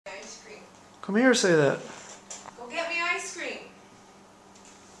Come here, say that. Go get me ice cream.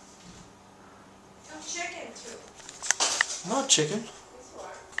 No chicken, too. I'm not chicken. Yes, you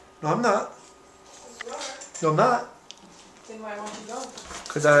are. No, I'm not. Yes, you are. No, I'm not. Then why won't you go?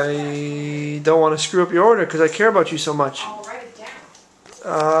 Because I don't want to screw up your order because I care about you so much. I'll write it down.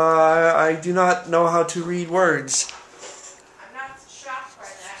 I do not know how to read words. I'm not shocked by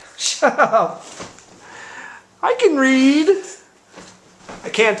that. Shut up. I can read. I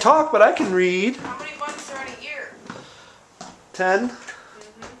can't talk, but I can read. How many months are in a year? 10.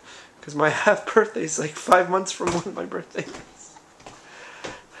 Because my half birthday is like 5 months from when my birthday is.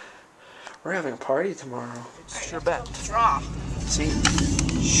 We're having a party tomorrow. It's Sherbet. Draw. See?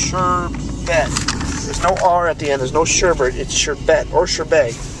 Sherbet. There's no R at the end. There's no sherbet. It's sherbet or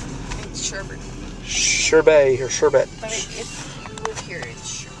sherbet. It's sherbet. Sherbet or sherbet. But if you live here, it's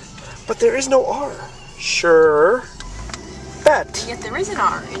sherbet. But there is no R. Sherbet. And yet there is an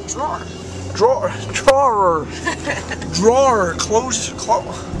R in drawer. Drawer. Drawer. Close.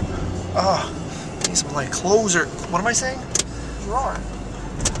 Need some like closer. What am I saying? Drawer.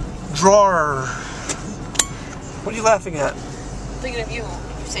 Drawer. What are you laughing at? I'm thinking of you.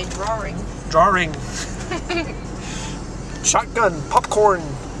 You say drawing. Drawing. Shotgun. Popcorn.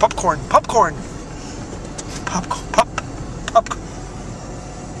 Popcorn. Popcorn. Popcorn.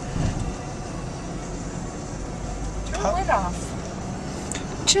 Turn the lid off.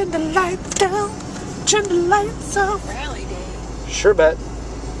 Turn the lights down. Turn the lights off. Rally day. Sherbet.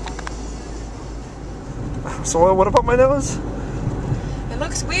 So what about my nose? It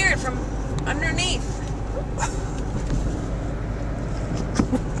looks weird from underneath.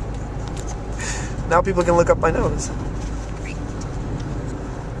 Now people can look up my nose. Great.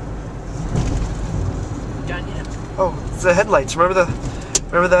 Done yet? Oh, it's the headlights. Remember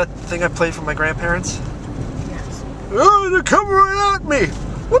that thing I played for my grandparents? Yes. Oh, they're coming right at me.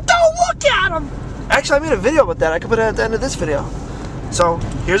 Well, don't look at them. Actually, I made a video about that. I could put it at the end of this video. So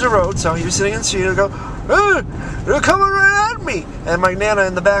here's a road. So he was sitting in the street and go, oh, they're coming right at me. And my nana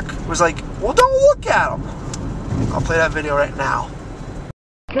in the back was like, well, don't look at them. I'll play that video right now.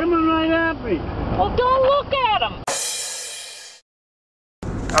 Coming right at me. Well, don't look at them.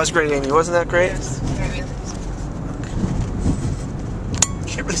 That was great, Amy. Wasn't that great? Yes. Very good.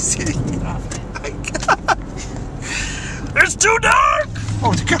 Can't really see anything. Get off it. It's too dark!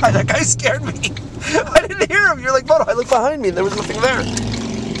 Oh God, that guy scared me. I didn't hear him. You're like, Moto, I looked behind me and there was nothing there.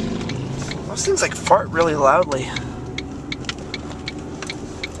 Those things like fart really loudly.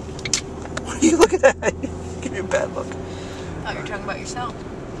 What are you looking at? Give me a bad look. Oh, you're talking about yourself.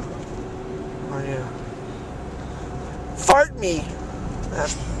 Oh yeah. Fart me!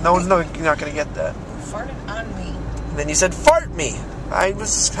 No one's not gonna get that. You farted on me. And then you said fart me! I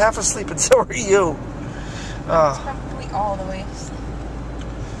was half asleep and so are you. It's probably all the way asleep.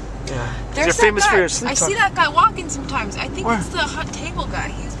 Yeah. There's You're famous for your sleep I talk. see that guy walking sometimes. I think Where? it's the hot table guy.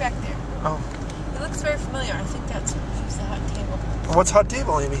 He's back there. Oh. He looks very familiar. I think he's the hot table. What's Hot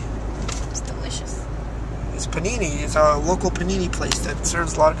Table, Amy? It's delicious. It's panini. It's a local panini place that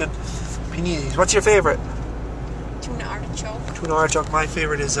serves a lot of good paninis. What's your favorite? Tuna artichoke. Tuna artichoke. My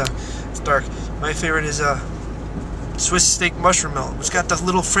favorite is it's dark. My favorite is Swiss steak mushroom melt. It's got the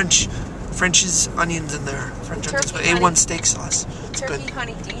little French's onions in there. French onions with A1 steak sauce. It's Turkey good.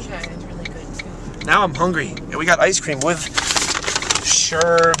 honey Dijon is really good too. Now I'm hungry. And we got ice cream with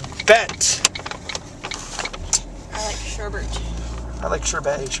sherbet. I like sherbet. I like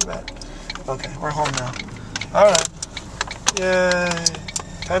sherbet. Okay, we're home now. Alright. Yay.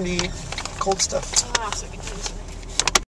 Time to eat cold stuff. Oh, so